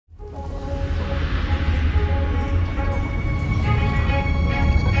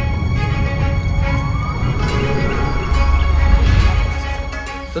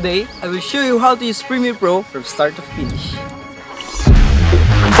Today, I will show you how to use Premiere Pro from start to finish.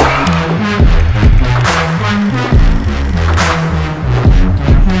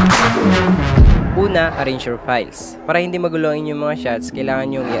 Una, arrange your files. Para hindi magulo ang inyong mga shots,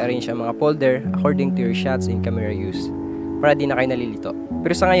 kailangan nyo i-arrange ang mga folder according to your shots in camera use, para di na kayo nalilito.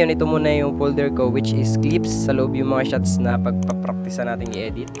 Pero sa ngayon, ito muna yung folder ko, which is clips. Sa loob yung mga shots na pagpapraktisa natin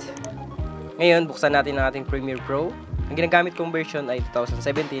i-edit. Ngayon, buksan natin ang ating Premiere Pro. Ang ginagamit kong version ay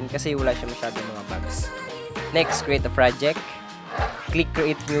 2017 kasi wala siya masyadong mga bugs. Next, create a project. Click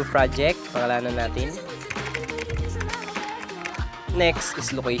create new project. Pangalanan natin. Next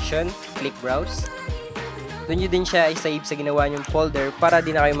is location. Click browse. Doon nyo din siya i-save sa ginawa nyong folder para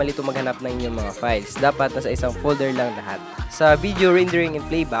di na kayo malito maghanap ng inyong mga files. Dapat nasa isang folder lang lahat. Sa video rendering and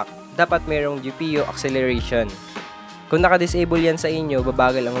playback, dapat mayroong GPU acceleration. Kung naka-disable yan sa inyo,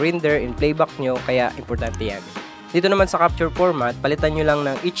 babagal ang render and playback nyo, kaya importante yan. Dito naman sa capture format, palitan nyo lang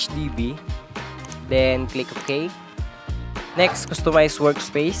ng HDB. Then, click OK. Next, customize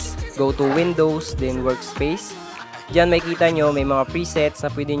workspace. Go to Windows, then Workspace. Diyan makikita nyo, may mga presets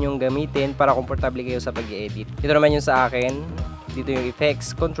na pwede nyong gamitin para komportable kayo sa pag-edit. Dito naman yung sa akin. Dito yung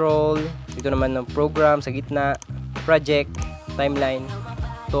effects, control. Dito naman ng program sa gitna. Project, timeline,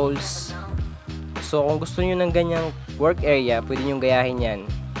 tools. So, kung gusto nyo ng ganyang work area, pwede nyong gayahin yan.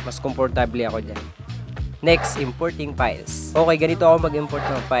 Mas komportable ako dyan. Next, importing files. Okay, ganito ako mag-import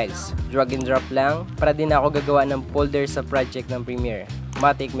ng files. Drag and drop lang para din ako gagawa ng folder sa project ng Premiere.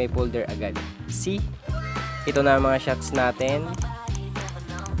 Matik may folder agad. See? Ito na ang mga shots natin.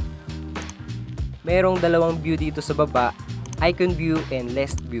 Merong dalawang view dito sa baba, icon view and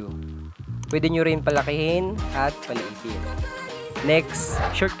list view. Pwede nyo rin palakihin at paliitin. Next,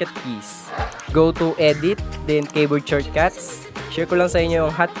 shortcut keys. Go to edit, then keyboard shortcuts. Share ko lang sa inyo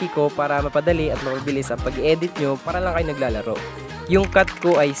yung hotkey ko para mapadali at mapabilis ang pag-edit nyo para lang kayo naglalaro. Yung cut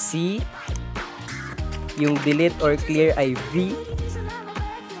ko ay C. Yung delete or clear ay V.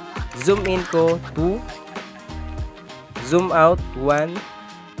 Zoom in ko 2. Zoom out 1.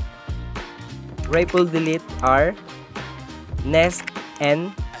 Ripple delete R. Nest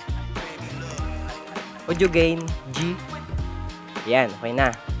N. Audio gain G. Yan, okay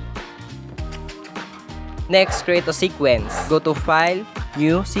na. Next, create a sequence. Go to File,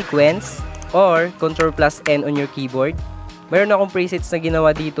 New, Sequence, or Ctrl+N on your keyboard. Meron akong presets na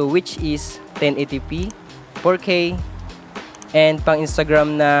ginawa dito which is 1080p, 4K, and pang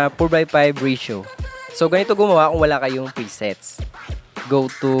Instagram na 4:5 ratio. So, ganito gumawa kung wala kayong presets.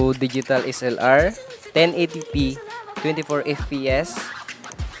 Go to Digital SLR, 1080p, 24 fps,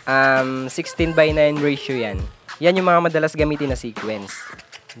 16:9 ratio yan. Yan yung mga madalas gamitin na sequence.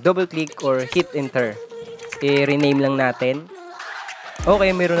 Double click or hit enter. I-rename lang natin. Okay,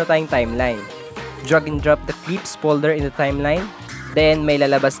 meron na tayong timeline. Drag and drop the clips folder in the timeline. Then, may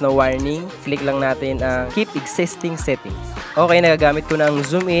lalabas na warning. Click lang natin ang keep existing settings. Okay, nagagamit ko na ang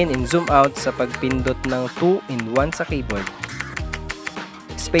zoom in and zoom out sa pagpindot ng 2 in 1 sa keyboard.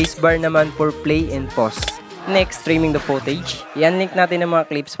 Spacebar naman for play and pause. Next, streaming the footage. I-unlink natin ang mga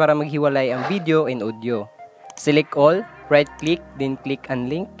clips para maghiwalay ang video and audio. Select all, right click, then click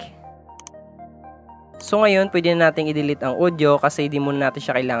unlink. So ngayon, pwede na natin i-delete ang audio kasi hindi muna natin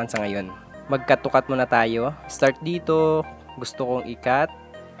siya kailangan sa ngayon. Mag-cut to cut muna tayo. Start dito. Gusto kong i-cut.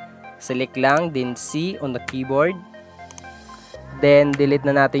 Select lang, then C on the keyboard. Then, delete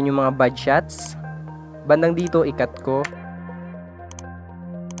na natin yung mga bad shots. Bandang dito, i-cut ko.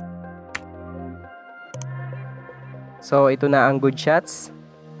 So, ito na ang good shots.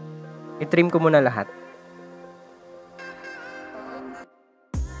 I-trim ko muna lahat.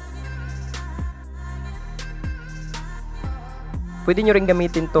 Pwede nyo rin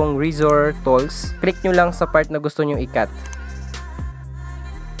gamitin tong razor tools. Click nyo lang sa part na gusto nyo i-cut.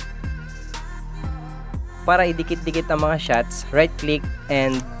 Para idikit-dikit ang mga shots, right click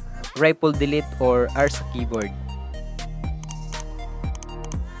and ripple delete or R sa keyboard.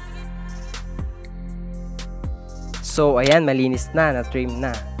 So, ayan, malinis na, na-trim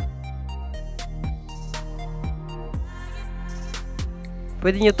na.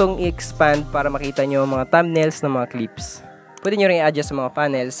 Pwede nyo tong i-expand para makita nyo mga thumbnails ng mga clips. Pwede nyo rin i-adjust sa mga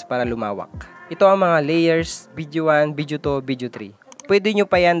panels para lumawak. Ito ang mga layers, video 1, video 2, video 3. Pwede nyo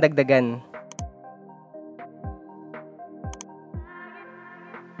pa yan dagdagan.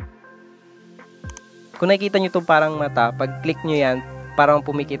 Kung nakikita nyo itong parang mata, pag click nyo yan, parang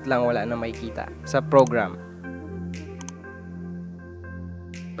pumikit lang, wala na makikita sa program.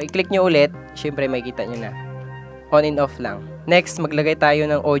 Pag click nyo ulit, syempre makikita nyo na. On and off lang. Next, maglagay tayo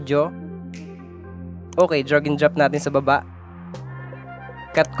ng audio. Okay, drag and drop natin sa baba.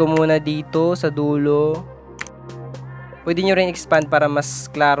 Cut ko muna dito sa dulo. Pwede nyo rin expand para mas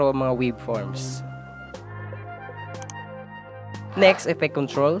klaro ang mga waveforms. Next, effect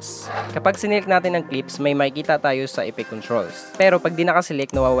controls. Kapag sinelect natin ang clips, may makikita tayo sa effect controls. Pero pag di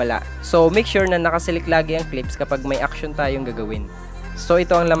nakaselect, nawawala. So, make sure na nakaselect lagi ang clips kapag may action tayong gagawin. So,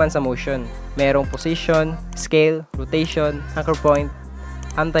 ito ang laman sa motion. Merong position, scale, rotation, anchor point,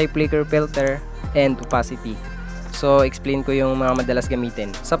 anti-flicker filter, and opacity. So, explain ko yung mga madalas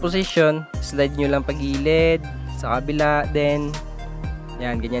gamitin. Sa position, slide nyo lang pagilid, sa kabila, then,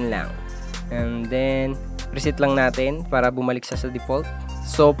 yan, ganyan lang. And then, reset lang natin para bumalik siya sa default.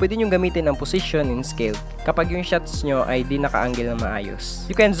 So, pwede nyo gamitin ang position and scale kapag yung shots nyo ay di naka-angle na maayos.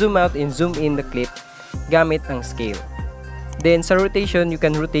 You can zoom out and zoom in the clip gamit ang scale. Then, sa rotation, you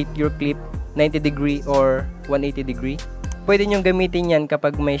can rotate your clip 90 degree or 180 degree. Pwede nyo gamitin yan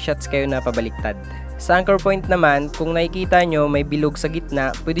kapag may shots kayo na pabaliktad. Sa anchor point naman, kung nakikita nyo may bilog sa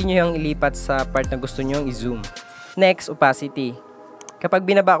gitna, pwede nyo yung ilipat sa part na gusto nyo i-zoom. Next, opacity. Kapag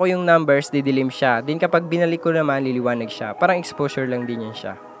binaba ko yung numbers, didilim siya. Then kapag binalik ko naman, liliwanag siya. Parang exposure lang din yan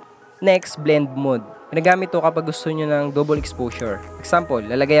siya. Next, blend mode. Ginagamit to kapag gusto nyo ng double exposure. Example,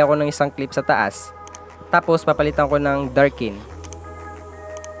 lalagay ako ng isang clip sa taas. Tapos, papalitan ko ng darken.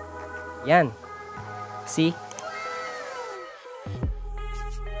 Yan. See?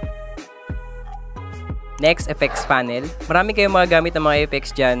 Next, effects panel. Marami kayong magagamit ng mga effects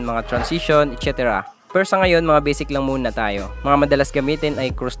dyan, mga transition, etc. Pero sa ngayon, mga basic lang muna tayo. Mga madalas gamitin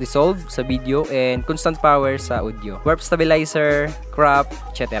ay cross dissolve sa video and constant power sa audio, warp stabilizer, crop,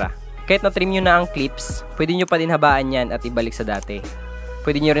 etc. Kahit na-trim nyo na ang clips, pwede nyo pa din habaan yan at ibalik sa dati.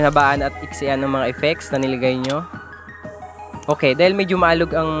 Pwede nyo rin habaan at iksian ng mga effects na nilagay nyo. Okay, dahil medyo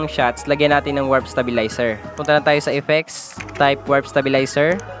maalog ang shots, lagyan natin ng warp stabilizer. Punta na tayo sa effects, type warp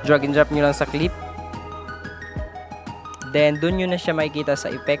stabilizer, drag and drop nyo lang sa clip. Then, dun nyo na siya makikita sa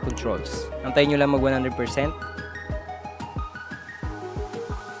effect controls. Antayin nyo lang mag 100%.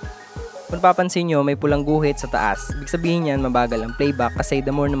 Kung papansin nyo, may pulang guhit sa taas. Ibig sabihin yan, mabagal ang playback kasi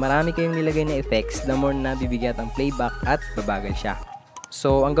the more na marami kayong nilagay na effects, the more na bibigat ang playback at babagal siya.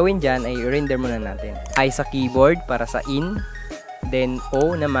 So, ang gawin dyan ay render muna natin. I sa keyboard para sa in, then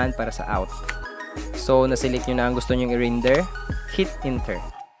O naman para sa out. So, naselect nyo na ang gusto nyo i-render, hit enter.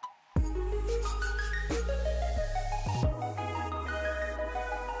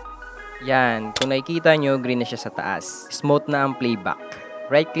 Yan, kung nakikita nyo, green na siya sa taas. Smooth na ang playback.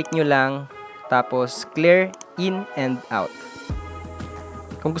 Right-click nyo lang, tapos clear in and out.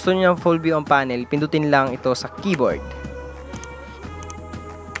 Kung gusto nyo ng full view ang panel, pindutin lang ito sa keyboard.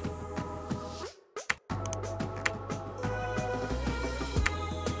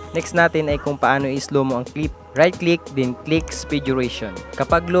 Next natin ay kung paano i-slow mo ang clip. Right-click, then click speed duration.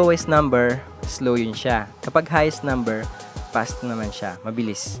 Kapag lowest number, slow yun siya. Kapag highest number, fast naman siya.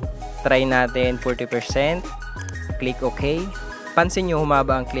 Mabilis. Try natin 40%. Click OK. Pansin nyo,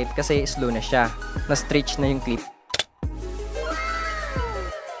 humaba ang clip kasi slow na siya. Na-stretch na yung clip.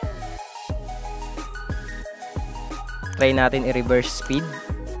 Try natin i-reverse speed.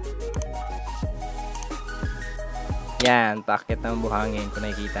 Yan, paakit ng buhangin kung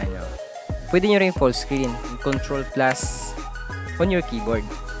nakikita nyo. Pwede nyo rin full screen. Control plus on your keyboard.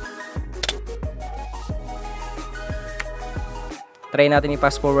 Try natin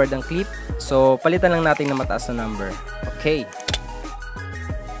i-fast forward ang clip. So, palitan lang natin ng mataas na number. Okay.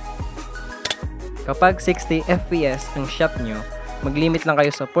 Kapag 60 FPS ang shot nyo, mag-limit lang kayo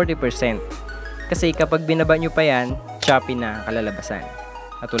sa 40%. Kasi kapag binaba nyo pa yan, choppy na ang kalalabasan.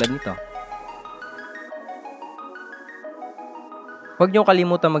 Katulad nito. Huwag nyo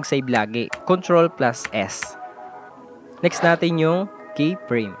kalimutan mag-save lagi. Control plus S. Next natin yung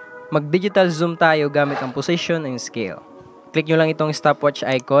keyframe. Mag-digital zoom tayo gamit ang position and scale. Click nyo lang itong stopwatch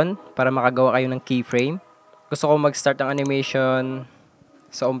icon para makagawa kayo ng keyframe. Gusto ko mag-start ang animation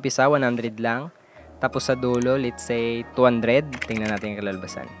sa umpisa, 100 lang. Tapos sa dulo, let's say 200. Tingnan natin yung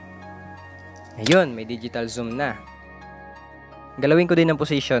kalalabasan. Ayun, may digital zoom na. Galawin ko din ang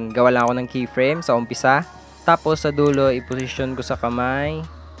position. Gawa lang ako ng keyframe sa umpisa. Tapos sa dulo, i-position ko sa kamay.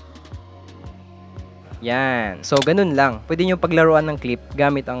 Yan. So, ganun lang. Pwede nyo paglaruan ng clip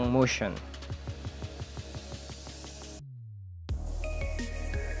gamit ang motion.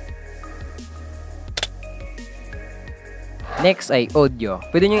 Next ay audio.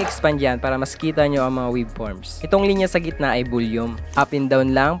 Pwede nyo expand yan para mas kita nyo ang mga waveforms. Itong linya sa gitna ay volume. Up and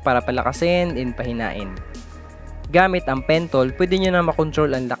down lang para palakasin and pahinain. Gamit ang pen tool, pwede nyo na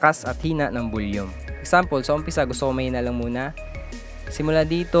makontrol ang lakas at hina ng volume. Example, sa umpisa gusto ko mahina lang muna. Simula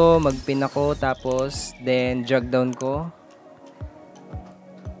dito, mag-pin ako, tapos then drag down ko.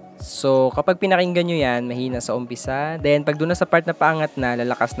 So, kapag pinakinggan nyo yan, mahina sa umpisa. Then, pag doon na sa part na paangat na,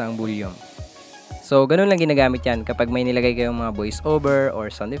 lalakas na ang volume. So, ganun lang ginagamit yan. Kapag may nilagay kayong mga voice over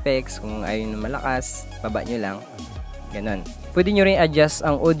or sound effects, kung ayaw nyo malakas, baba nyo lang. Ganun. Pwede nyo rin adjust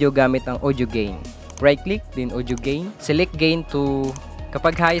ang audio gamit ang audio gain. Right click, then audio gain. Select gain to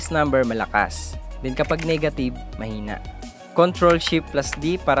kapag highest number, malakas. Then kapag negative, mahina. Control Shift plus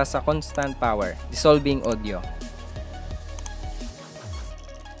D para sa constant power. Dissolving audio.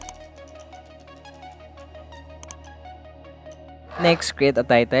 Next, create a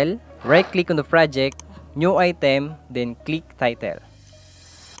title. Right-click on the project, new item, then click title.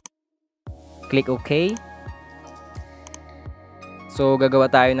 Click OK. So, gagawa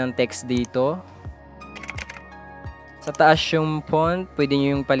tayo ng text dito. Sa taas yung font, pwede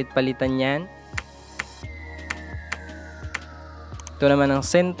nyo yung palit-palitan yan. Ito naman ang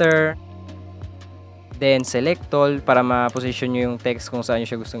center. Then, select all para ma-position nyo yung text kung saan nyo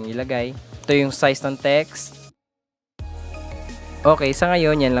siya gustong ilagay. Ito yung size ng text. Okay, sa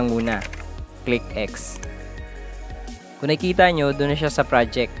ngayon, yan lang muna. Click X. Kung nakikita nyo, doon na siya sa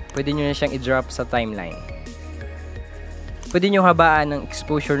project. Pwede nyo na siyang i-drop sa timeline. Pwede nyo habaan ng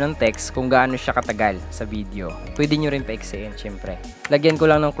exposure ng text kung gaano siya katagal sa video. Pwede nyo rin pa-extend, syempre. Lagyan ko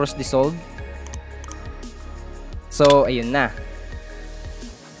lang ng cross dissolve. So, ayun na.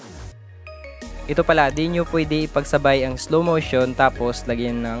 Ito pala, di nyo pwede ipagsabay ang slow motion tapos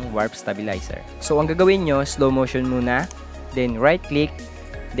lagyan ng warp stabilizer. So, ang gagawin nyo, slow motion muna. Then right click,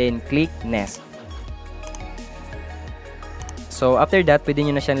 then click next. So after that, pwede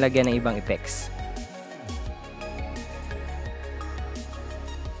nyo na siyang lagyan ng ibang effects.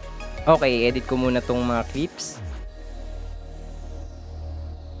 Okay, edit ko muna tong mga clips.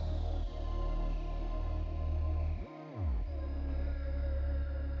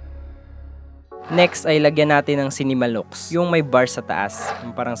 Next ay lagyan natin ng cinema looks, yung may bar sa taas,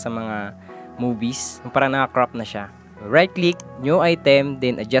 yung parang sa mga movies, yung parang naka-crop na siya. Right click, new item,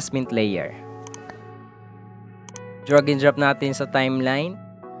 then adjustment layer. Drag and drop natin sa timeline.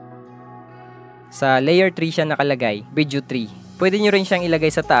 Sa layer 3 siya nakalagay, video 3. Pwede nyo rin siyang ilagay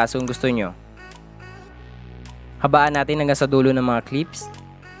sa taas kung gusto nyo. Habaan natin hanggang sa dulo ng mga clips.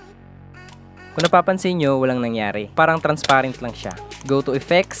 Kung napapansin nyo, walang nangyari. Parang transparent lang siya. Go to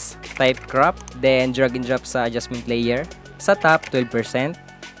effects, type crop, then drag and drop sa adjustment layer. Sa top, 12%.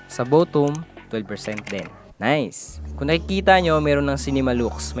 Sa bottom, 12% din. Nice! Kung nakikita nyo, meron ng cinema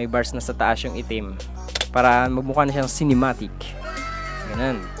looks. May bars na sa taas yung itim. Para magmukha na siyang cinematic.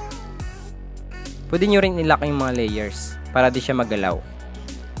 Ganun. Pwede nyo rin i-lock yung mga layers para di siya magalaw.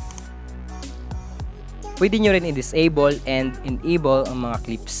 Pwede nyo rin i-disable and enable ang mga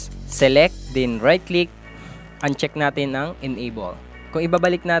clips. Select, then right click, uncheck natin ang enable. Kung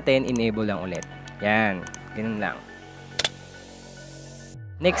ibabalik natin, enable lang ulit. Yan. Ganun lang.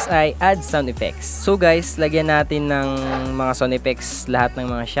 Next ay add sound effects. So guys, lagyan natin ng mga sound effects lahat ng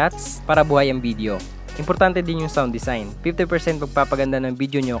mga shots para buhay ang video. Importante din yung sound design. 50% magpapaganda ng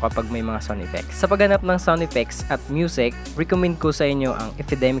video nyo kapag may mga sound effects. Sa paghanap ng sound effects at music, recommend ko sa inyo ang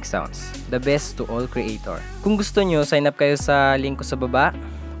Epidemic Sounds. The best to all creator. Kung gusto nyo, sign up kayo sa link ko sa baba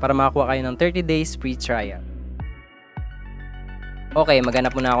para makakuha kayo ng 30 days free trial. Okay,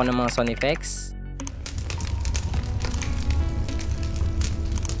 maghanap muna ako ng mga sound effects.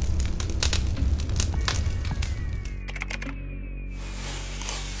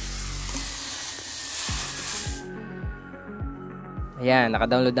 Ayan,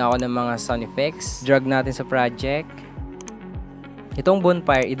 naka-download na ako ng mga sound effects. Drag natin sa project. Itong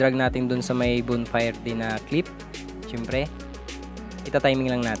bonfire, i-drag natin dun sa may bonfire din na clip. Siyempre, ita-timing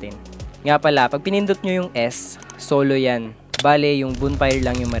lang natin. Nga pala, pag pinindot nyo yung S, solo yan. Bale, yung bonfire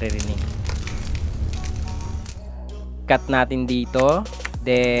lang yung maririnig. Cut natin dito.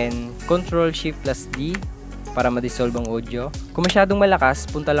 Then, Control Shift plus D para ma-dissolve ang audio. Kung masyadong malakas,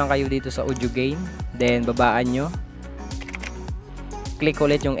 punta lang kayo dito sa audio gain. Then, babaan nyo. Click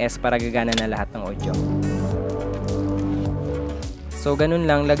ulit yung S para gagana na lahat ng audio. So, ganun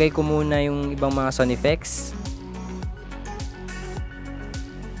lang. Lagay ko muna yung ibang mga sound effects.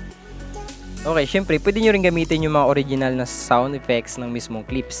 Okay, syempre, pwede nyo rin gamitin yung mga original na sound effects ng mismong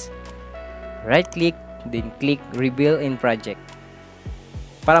clips. Right click, then click Reveal in Project.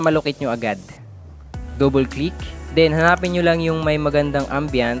 Para malocate nyo agad. Double click, then hanapin nyo lang yung may magandang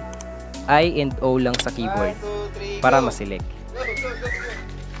ambient, I and O lang sa keyboard. Para ma-select.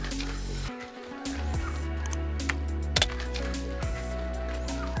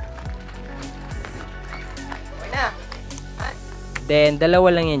 Then,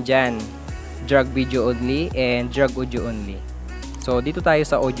 dalawa lang yan dyan. Drag video only and drag audio only. So, dito tayo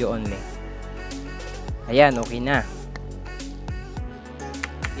sa audio only. Ayan, okay na.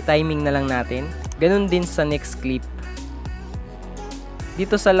 I-timing na lang natin. Ganun din sa next clip.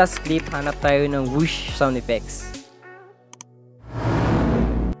 Dito sa last clip, hanap tayo ng whoosh sound effects.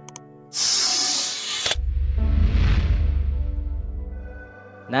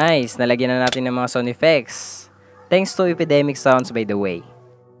 Nice! Nalagyan na natin ng mga sound effects. Thanks to Epidemic Sounds, by the way.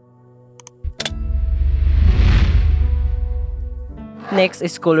 Next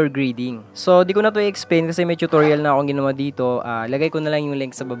is color grading. So, di ko na to i-explain kasi may tutorial na akong ginawa dito. Lagay ko na lang yung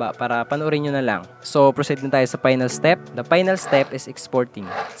link sa baba para panoorin nyo na lang. So, proceed na tayo sa final step. The final step is exporting.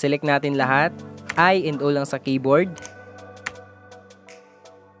 Select natin lahat. I and O lang sa keyboard.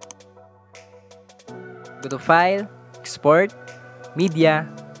 Go to File, Export, Media,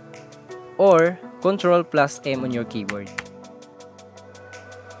 or Ctrl+M on your keyboard.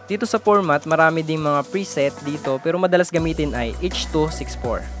 Dito sa format, marami ding mga preset dito pero madalas gamitin ay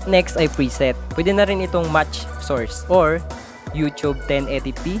H264. Next ay preset. Pwede na rin itong match source or YouTube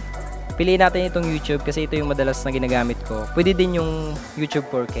 1080p. Piliin natin itong YouTube kasi ito yung madalas na ginagamit ko. Pwede din yung YouTube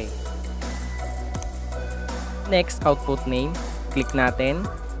 4K. Next, output name. Click natin.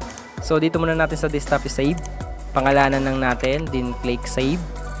 So dito muna natin sa desktop i-save. Pangalanan lang natin, then click save.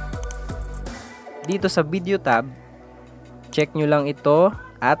 Dito sa video tab, check nyo lang ito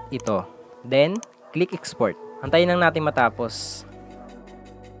at ito. Then, click export. Antayin lang natin matapos.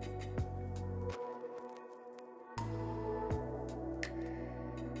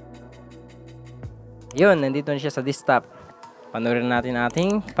 Yun, nandito na siya sa desktop. Panoorin natin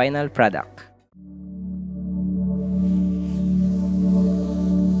ating final product.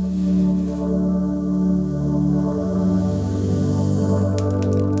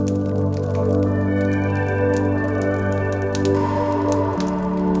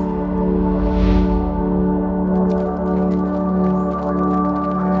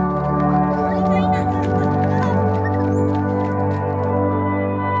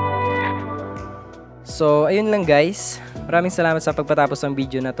 So, ayun lang guys. Maraming salamat sa pagpatapos ng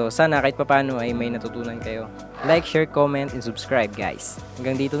video na to. Sana kahit papano ay may natutunan kayo. Like, share, comment, and subscribe guys.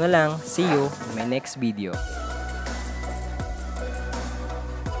 Hanggang dito na lang. See you in my next video.